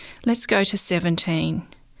 Let's go to 17.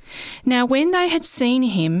 Now, when they had seen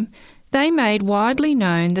him, they made widely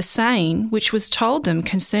known the saying which was told them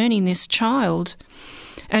concerning this child.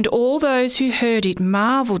 And all those who heard it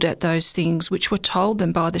marvelled at those things which were told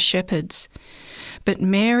them by the shepherds. But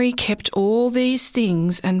Mary kept all these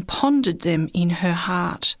things and pondered them in her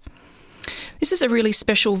heart. This is a really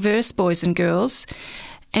special verse, boys and girls,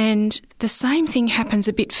 and the same thing happens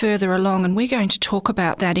a bit further along, and we're going to talk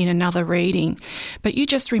about that in another reading. But you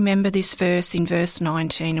just remember this verse in verse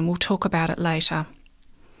 19, and we'll talk about it later.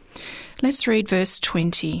 Let's read verse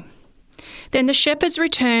 20. Then the shepherds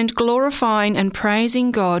returned, glorifying and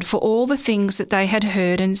praising God for all the things that they had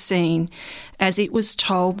heard and seen, as it was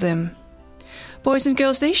told them. Boys and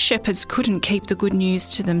girls, these shepherds couldn't keep the good news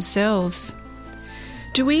to themselves.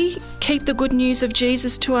 Do we keep the good news of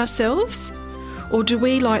Jesus to ourselves? Or do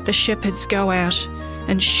we, like the shepherds, go out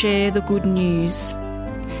and share the good news?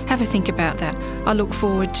 Have a think about that. I look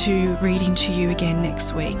forward to reading to you again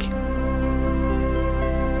next week.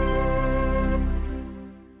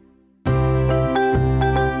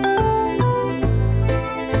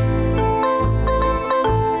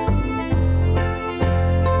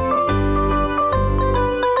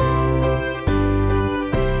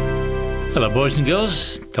 Hello, boys and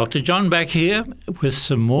girls. Dr. John back here with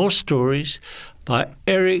some more stories by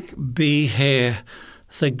Eric B. Hare,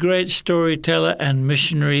 the great storyteller and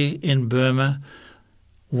missionary in Burma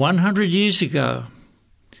 100 years ago.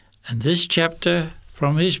 And this chapter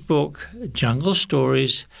from his book, Jungle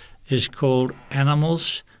Stories, is called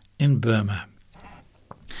Animals in Burma.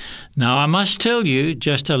 Now, I must tell you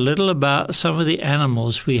just a little about some of the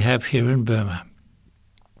animals we have here in Burma.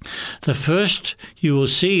 The first you will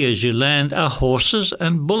see as you land are horses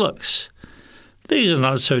and bullocks. These are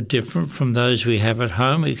not so different from those we have at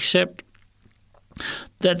home, except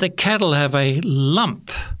that the cattle have a lump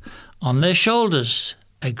on their shoulders,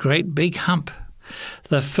 a great big hump.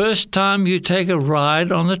 The first time you take a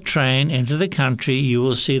ride on the train into the country, you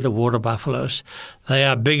will see the water buffaloes. They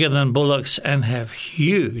are bigger than bullocks and have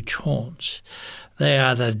huge horns. They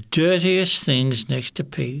are the dirtiest things next to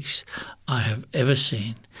pigs I have ever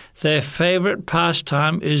seen. Their favourite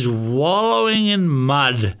pastime is wallowing in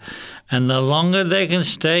mud, and the longer they can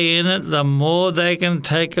stay in it, the more they can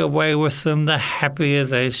take away with them, the happier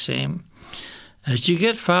they seem. As you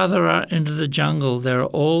get farther out into the jungle, there are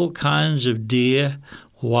all kinds of deer,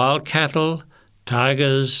 wild cattle,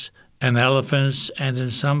 tigers and elephants, and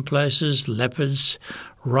in some places leopards,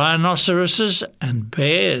 rhinoceroses and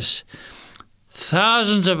bears.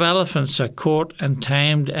 Thousands of elephants are caught and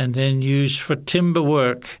tamed and then used for timber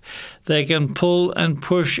work. They can pull and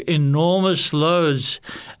push enormous loads,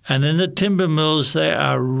 and in the timber mills they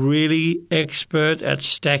are really expert at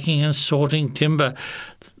stacking and sorting timber.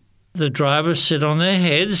 The drivers sit on their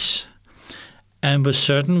heads, and with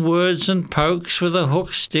certain words and pokes with a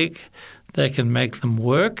hook stick, they can make them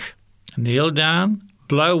work, kneel down,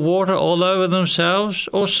 blow water all over themselves,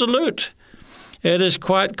 or salute. It is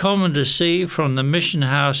quite common to see from the mission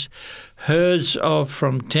house herds of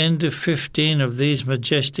from 10 to 15 of these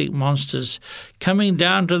majestic monsters coming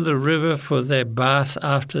down to the river for their bath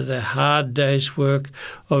after their hard day's work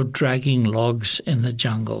of dragging logs in the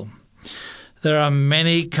jungle. There are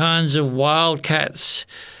many kinds of wild cats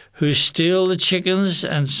who steal the chickens,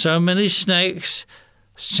 and so many snakes,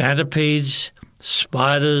 centipedes,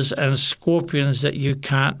 spiders and scorpions that you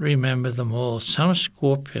can't remember them all. Some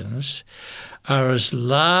scorpions are as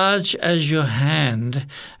large as your hand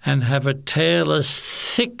and have a tail as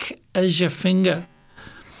thick as your finger.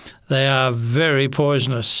 They are very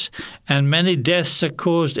poisonous, and many deaths are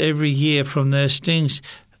caused every year from their stings.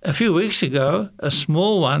 A few weeks ago, a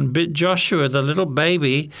small one bit Joshua, the little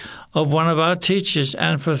baby of one of our teachers,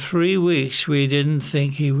 and for 3 weeks we didn't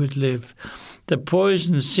think he would live. The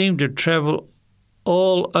poison seemed to travel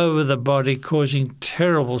all over the body, causing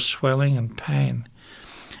terrible swelling and pain.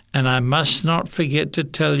 And I must not forget to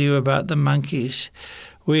tell you about the monkeys.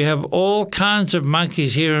 We have all kinds of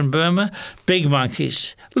monkeys here in Burma. Big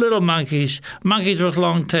monkeys, little monkeys, monkeys with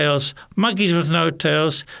long tails, monkeys with no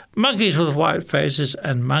tails, monkeys with white faces,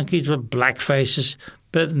 and monkeys with black faces.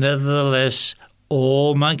 But nevertheless,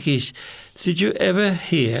 all monkeys. Did you ever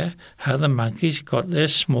hear how the monkeys got their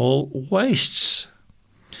small waists?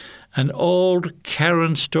 An old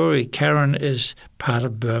Karen story. Karen is part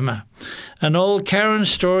of Burma. An old Karen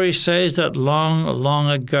story says that long, long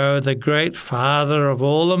ago, the great father of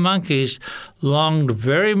all the monkeys longed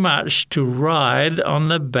very much to ride on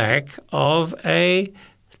the back of a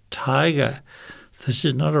tiger. This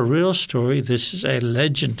is not a real story. This is a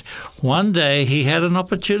legend. One day he had an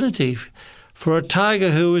opportunity for a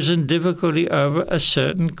tiger who was in difficulty over a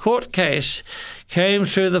certain court case, came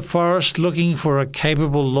through the forest looking for a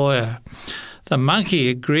capable lawyer. The monkey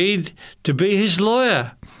agreed to be his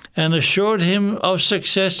lawyer and assured him of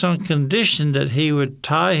success on condition that he would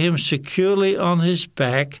tie him securely on his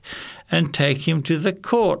back and take him to the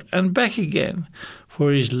court and back again,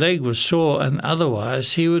 for his leg was sore and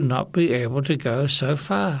otherwise he would not be able to go so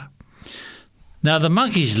far. Now the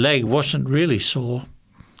monkey's leg wasn't really sore.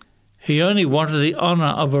 He only wanted the honour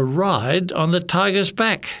of a ride on the tiger's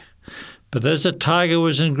back. But as the tiger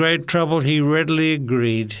was in great trouble, he readily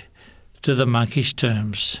agreed to the monkey's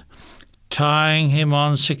terms. Tying him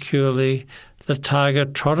on securely, the tiger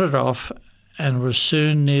trotted off and was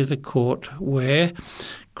soon near the court where,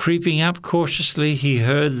 creeping up cautiously, he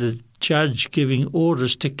heard the judge giving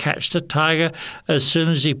orders to catch the tiger as soon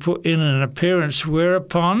as he put in an appearance,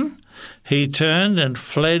 whereupon he turned and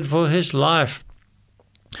fled for his life.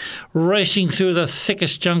 Racing through the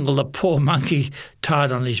thickest jungle, the poor monkey,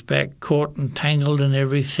 tied on his back, caught and tangled in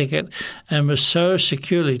every thicket, and was so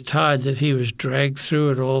securely tied that he was dragged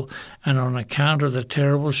through it all, and on account of the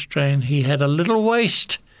terrible strain he had a little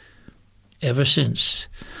waist ever since.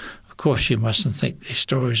 Of course, you mustn't think these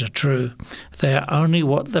stories are true. They are only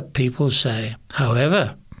what the people say.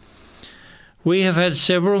 However, we have had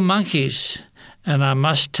several monkeys, and I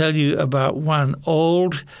must tell you about one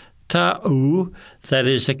old Ta'u, that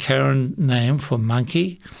is the Karen name for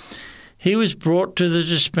monkey. He was brought to the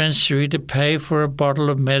dispensary to pay for a bottle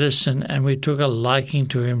of medicine, and we took a liking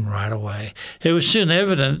to him right away. It was soon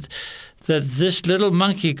evident that this little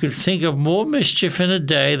monkey could think of more mischief in a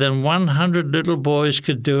day than 100 little boys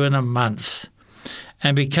could do in a month.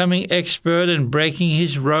 And becoming expert in breaking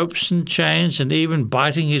his ropes and chains and even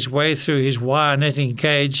biting his way through his wire netting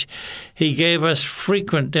cage, he gave us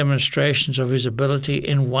frequent demonstrations of his ability.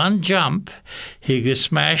 In one jump, he could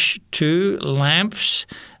smash 2 lamps,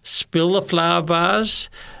 spill the flower vase,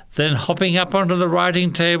 then hopping up onto the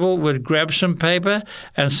writing table would grab some paper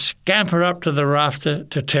and scamper up to the rafter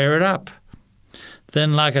to tear it up.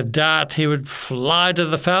 Then like a dart, he would fly to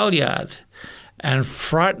the fowl yard, and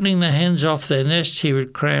frightening the hens off their nests, he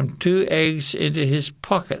would cram 2 eggs into his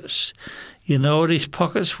pockets. You know what his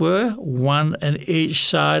pockets were? 1 in each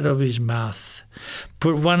side of his mouth.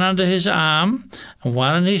 Put 1 under his arm and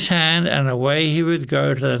 1 in his hand, and away he would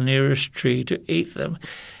go to the nearest tree to eat them.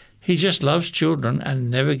 He just loves children and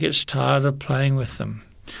never gets tired of playing with them.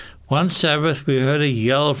 One Sabbath we heard a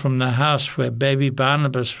yell from the house where baby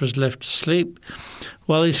Barnabas was left asleep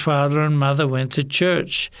while his father and mother went to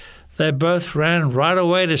church. They both ran right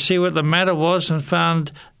away to see what the matter was and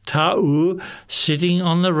found Ta'u sitting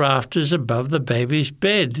on the rafters above the baby's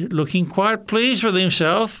bed, looking quite pleased with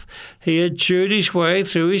himself. He had chewed his way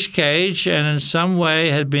through his cage and in some way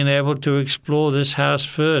had been able to explore this house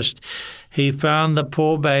first. He found the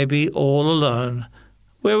poor baby all alone.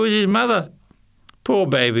 Where was his mother? Poor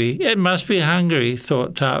baby, it must be hungry,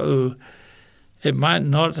 thought Ta'u. It might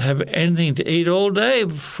not have anything to eat all day,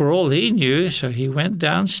 for all he knew, so he went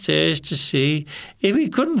downstairs to see if he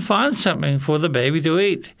couldn't find something for the baby to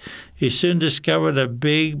eat. He soon discovered a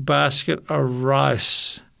big basket of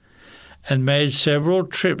rice and made several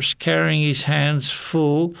trips carrying his hands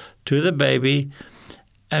full to the baby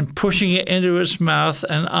and pushing it into its mouth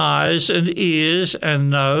and eyes and ears and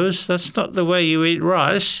nose. That's not the way you eat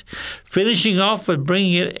rice. Finishing off with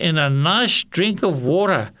bringing it in a nice drink of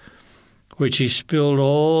water, which he spilled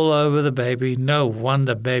all over the baby. No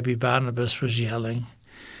wonder baby Barnabas was yelling.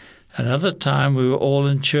 Another time we were all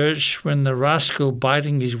in church when the rascal,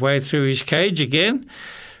 biting his way through his cage again,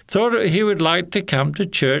 thought he would like to come to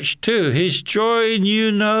church too. His joy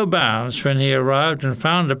knew no bounds when he arrived and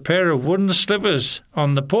found a pair of wooden slippers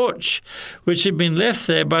on the porch, which had been left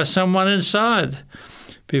there by someone inside.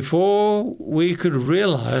 Before we could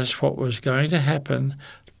realize what was going to happen,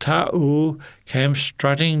 Ta'u came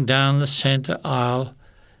strutting down the centre aisle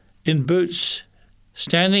in boots,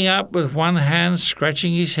 standing up with one hand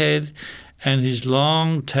scratching his head and his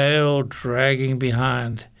long tail dragging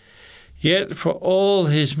behind. Yet for all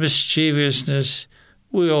his mischievousness,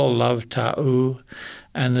 we all love Ta'u,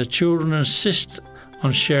 and the children insist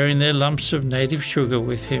on sharing their lumps of native sugar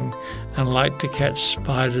with him and like to catch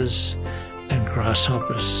spiders and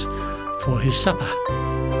grasshoppers for his supper.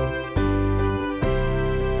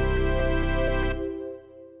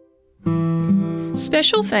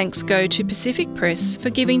 Special thanks go to Pacific Press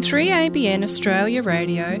for giving 3ABN Australia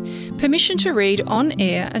Radio permission to read on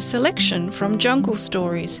air a selection from Jungle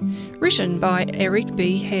Stories, written by Eric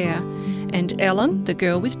B. Hare, and Ellen, the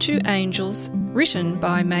Girl with Two Angels, written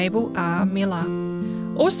by Mabel R. Miller.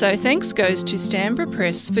 Also, thanks goes to Stanborough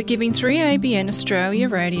Press for giving 3ABN Australia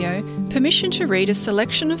Radio permission to read a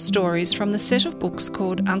selection of stories from the set of books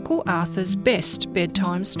called Uncle Arthur's Best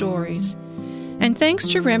Bedtime Stories. And thanks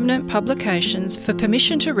to Remnant Publications for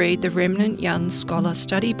permission to read the Remnant Young Scholar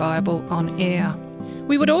Study Bible on air.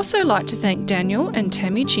 We would also like to thank Daniel and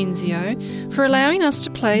Tammy Chinzio for allowing us to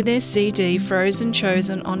play their CD Frozen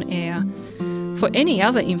Chosen on air. For any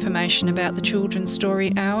other information about the Children's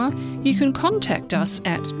Story Hour, you can contact us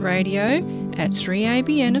at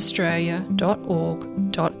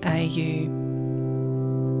radio@3abnaustralia.org.au.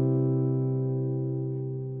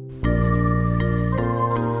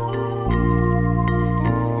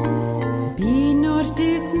 Be not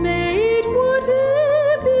dismayed,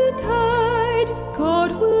 whatever betide,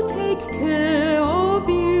 God will take care of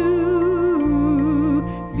you.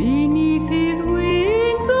 Beneath his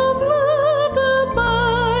wings of love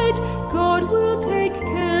abide, God will take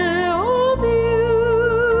care of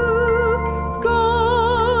you.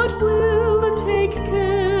 God will take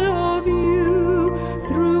care of you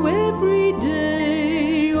through every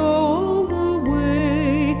day, all the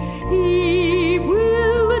way. He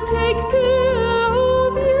will take care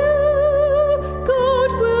of you.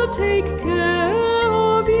 God will take care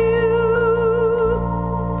of you.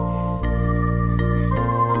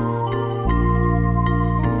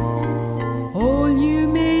 All you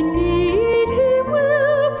may need, he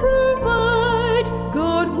will provide.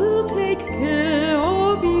 God will take care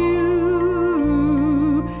of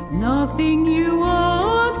you. Nothing you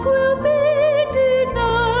ask will be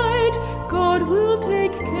denied. God will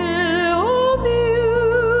take care of you.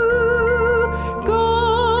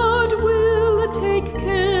 God will take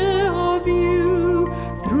care of you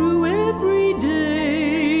through every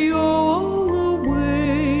day, all the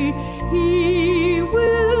way. He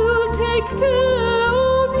will take care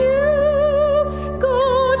of you.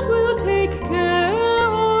 God will take care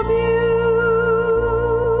of you.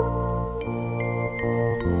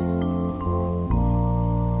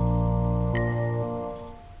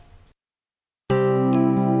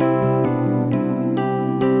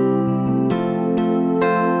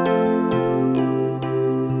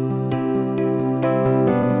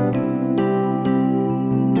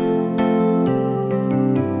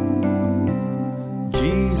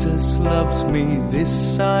 Jesus loves me,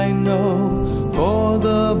 this I know, for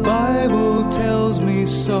the Bible tells me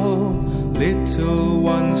so. Little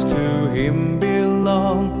ones to him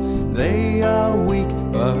belong, they are weak,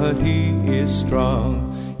 but he is strong.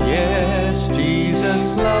 Yes,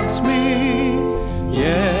 Jesus loves me.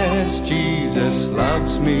 Yes, Jesus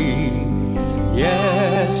loves me.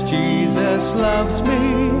 Yes, Jesus loves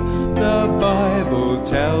me. The Bible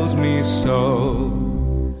tells me so.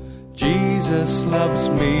 Jesus loves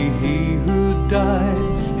me, he who died,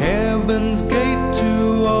 heaven's gate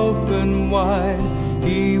to open wide.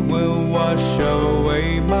 He will wash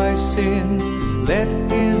away my sin, let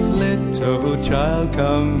his little child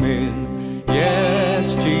come in.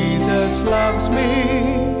 Yes, Jesus loves me.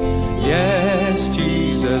 Yes,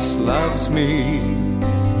 Jesus loves me.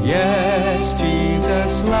 Yes,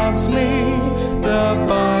 Jesus loves me. The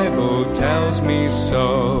Bible tells me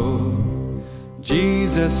so.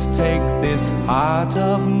 Jesus, take this heart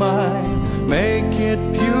of mine, make it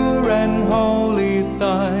pure and holy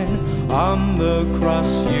thine. On the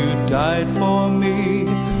cross you died for me,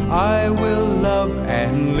 I will love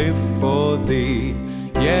and live for thee.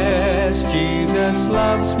 Yes, Jesus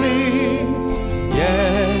loves me.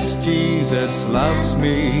 Yes, Jesus loves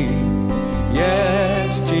me.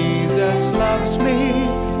 Yes, Jesus loves me.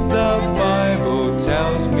 The Bible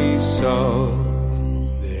tells me so.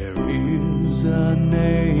 A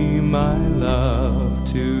name I love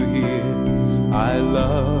to hear, I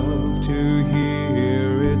love to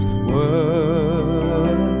hear its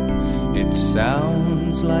worth. It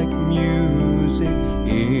sounds like music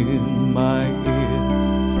in my ear,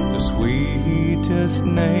 the sweetest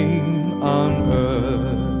name on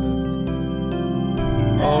earth.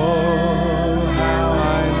 Oh, how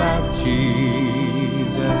I love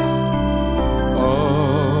Jesus.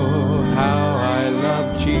 Oh, how I love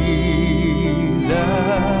Jesus.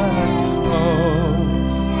 Oh,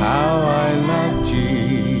 how I love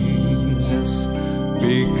Jesus,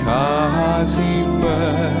 because he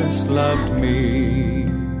first loved me.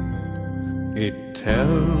 It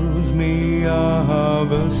tells me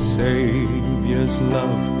of a Savior's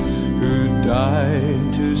love, who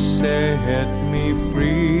died to set me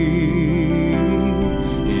free.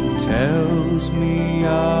 tells me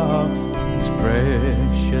of His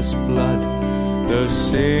precious blood, the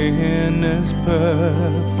sinner's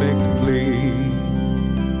perfect plea.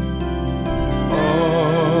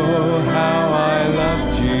 Oh, how I love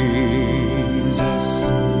Jesus.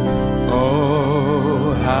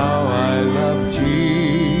 Oh, how I love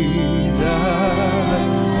Jesus.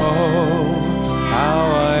 Oh, how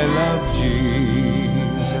I love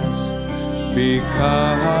Jesus,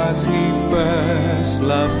 because He first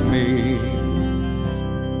loved me.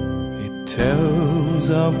 It tells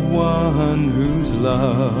of one whose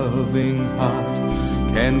loving heart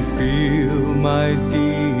can feel my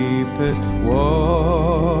deepest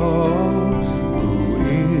woe, who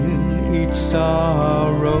in each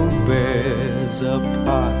sorrow bears a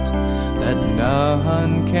part that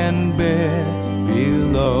none can bear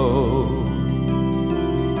below.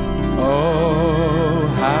 Oh,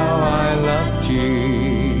 how I love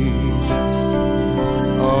Jesus.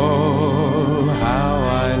 Oh, how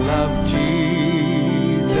I love Jesus.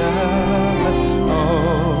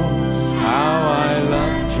 Oh, how I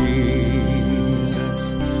love Jesus,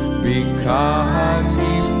 because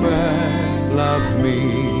He first loved me.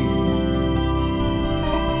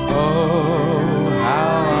 Oh,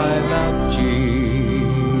 how I love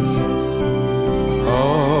Jesus.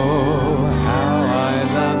 Oh, how I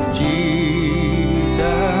love Jesus.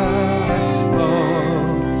 Oh,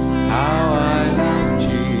 how I love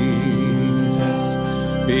Jesus,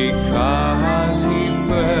 because He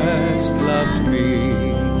first loved me.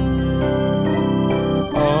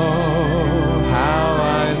 Oh, how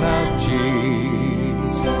I love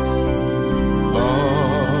Jesus. Oh,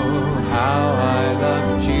 how I love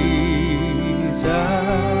Jesus.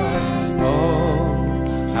 Oh,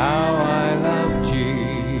 how I love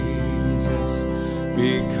Jesus,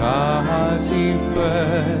 because He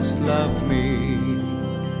first loved me.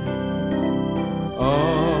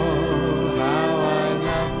 Oh, how I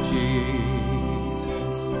love Jesus.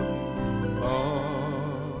 Oh,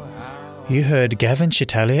 how You heard Gavin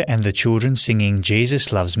Chitalia and the children singing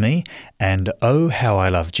Jesus Loves Me and Oh, How I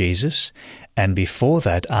Love Jesus. And before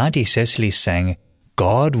that, Auntie Cecily sang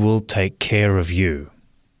God Will Take Care of You.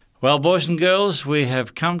 Well, boys and girls, we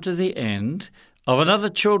have come to the end of another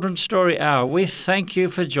Children's Story Hour. We thank you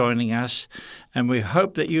for joining us, and we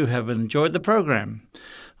hope that you have enjoyed the program.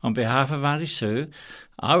 On behalf of Auntie Sue,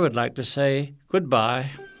 I would like to say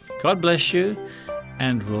goodbye, God bless you,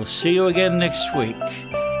 and we'll see you again next week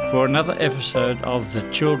for another episode of the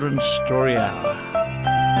Children's Story Hour.